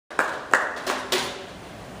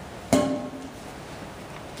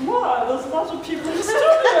Wow, there's lots of people in the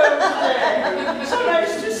studio today. So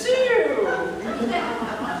nice to see you.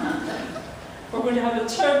 We're going to have a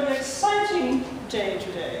terribly exciting day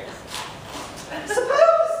today.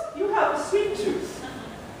 Suppose you have a sweet tooth.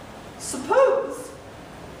 Suppose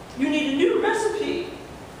you need a new recipe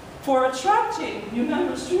for attracting new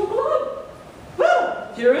members to your club. Well,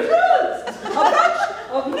 here it is, a batch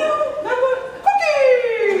of new member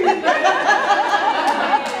cookies!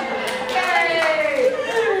 Yay!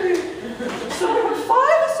 So we have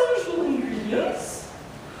 5 essential ingredients.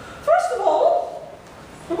 First of all,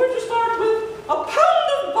 we're going to start with a pound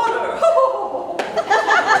of butter.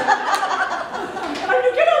 And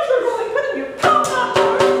you get out your rolling pin and you pound that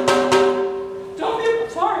butter. Don't be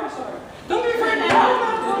afraid to pound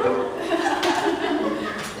that butter.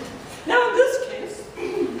 Now in this case,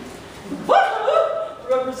 butter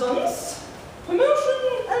represents promotion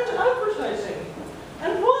and advertising.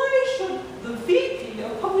 And why should the VP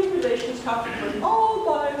of Public Relations have to do it all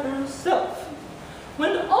by herself?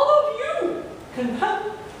 When all of you can help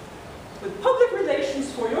with public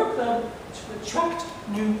relations for your club to attract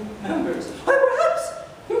new members. Or perhaps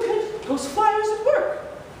you can post flyers at work.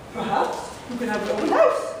 Perhaps you can have an open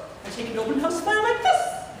house and take an open house flyer like this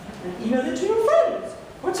and email it to your friends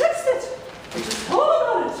or text it or just tell them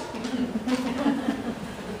about it.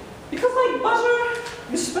 Because like butter,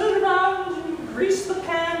 you spread it around and you grease the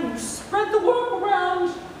pan and you spread the work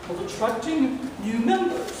around while attracting new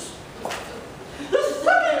members. The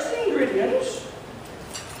second ingredient,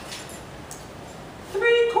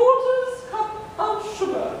 3/4 cup of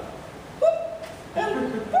sugar.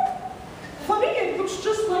 And funny, it looks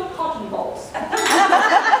just like cotton balls. Now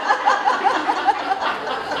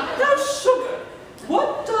sugar.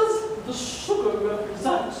 What does the sugar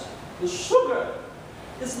represent? The sugar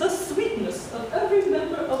is the sweetness of every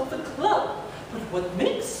member of the club. But what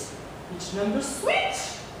makes each member sweet?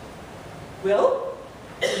 Well,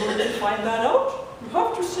 in order to find that out, you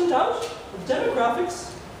have to send out a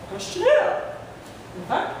demographics questionnaire. In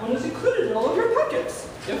fact, one is included in all of your packets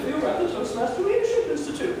if you're at the Toastmaster Leadership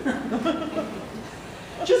Institute.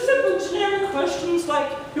 Just simple generic questions like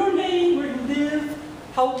your name, where you live,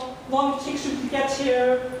 how long it takes you to get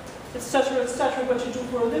here, etc., what you do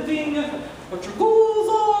for a living, what your goals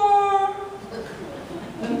are.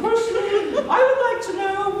 And personally, I would like to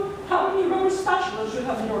know how many rubber spatulas you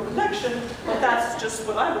have in your collection, but that's just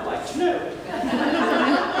what I would like to know.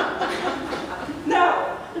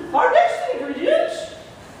 Now, our next ingredient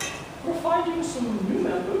for finding some new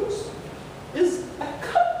members is a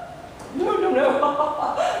cup. No.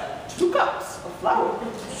 2 cups of flour.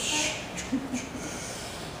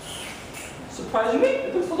 Surprisingly,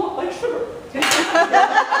 it looks a lot like sugar. And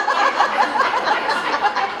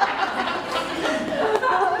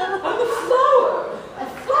the flour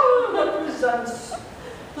represents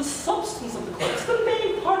the substance of the cookie. It's the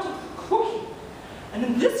main part of the cookie. And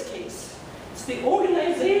in this case, it's the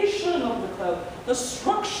organization of the club, the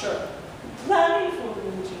structure, the planning for the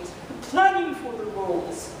meetings, the planning for the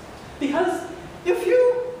roles. Because if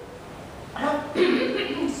you have,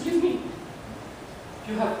 excuse me, if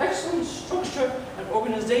you have excellent structure and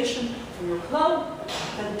organization for your club,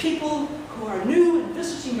 then people who are new and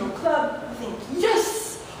visiting your club will think,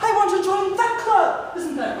 yes, I want to join that club.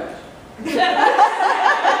 Isn't that right?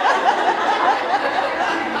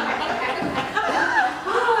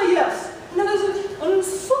 Yes. Now there's an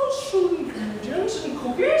essential ingredient in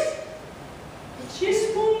cookies, a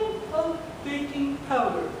teaspoon of baking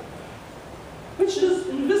powder, which is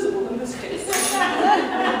invisible in this case.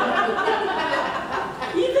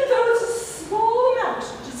 Even though it's a small amount,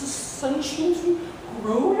 it is essential to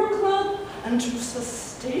grow your club and to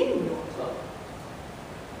sustain your club.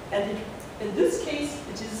 And in this case,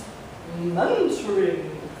 it is mentoring.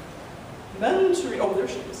 Mentoring. Oh, there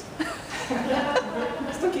she is.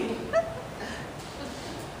 It's looking.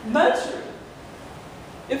 Mentoring.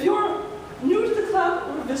 If you're new to the club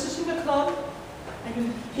or visiting the club, and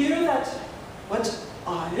you hear that, what,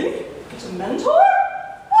 I get a mentor?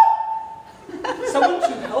 Someone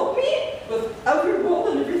to help me with every role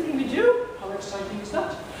and everything we do? How exciting is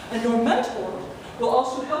that? And your mentor will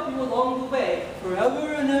also help you along the way,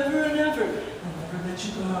 forever and ever and ever. I'll never let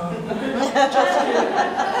you go. Just kidding.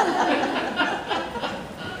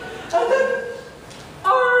 And then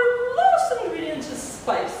our last ingredient is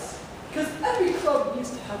spice. Because every club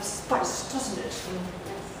needs to have spice, doesn't it?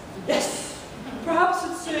 Yes. Perhaps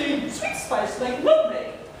it's a sweet spice like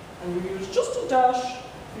nutmeg. And you use just a dash.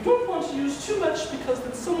 You don't want to use too much because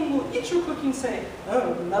then someone will eat your cookie and say,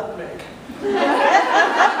 oh, nutmeg.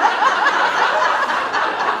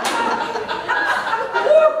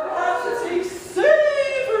 Or perhaps it's a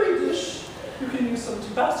savory dish. You can use some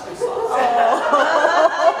Tabasco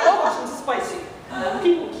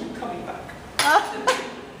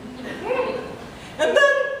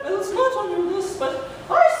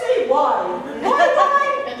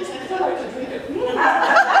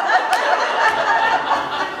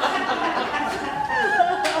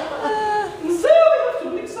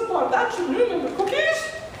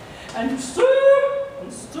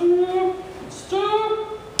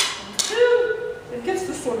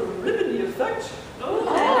sort of ribbony effect. Oh.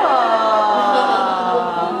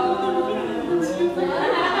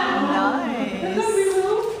 Nice. And then we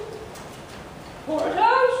will pour it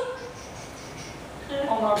out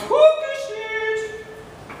on our cookie sheet.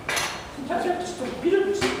 Sometimes you have to still beat it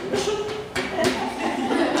with some permission.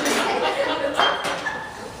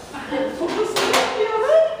 Put this in the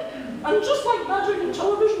oven, and just like magic in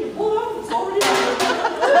television, you pull it out, it's already done.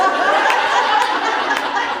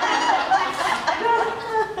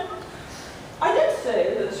 I did say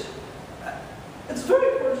that it's very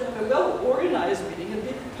important to have a well-organized meeting and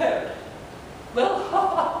be prepared. Well,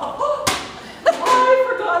 I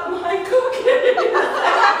forgot my cookies.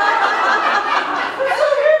 So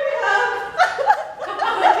here we have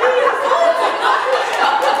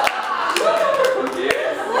cookies.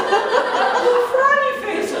 Little frowny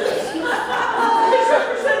faces. These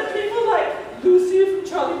represent people like Lucy from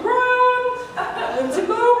Charlie Brown, Lindsay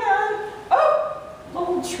Lohan, oh,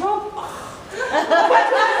 Donald Trump.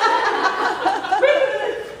 Wait a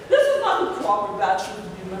minute, this is not the proper batch of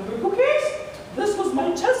new member cookies. This was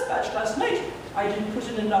my test batch last night. I didn't put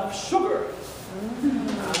in enough sugar.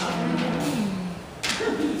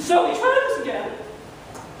 So we try this again.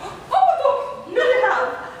 Oh, look, here we have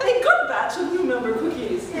a good batch of new member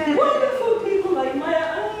cookies. Wonderful people like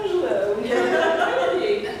Maya Angelou, and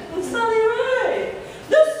Kennedy, and Sally Ray.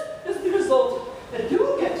 This is the result that you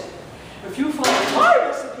will get if you follow my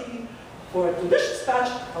recipe for a delicious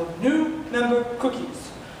batch of new member cookies.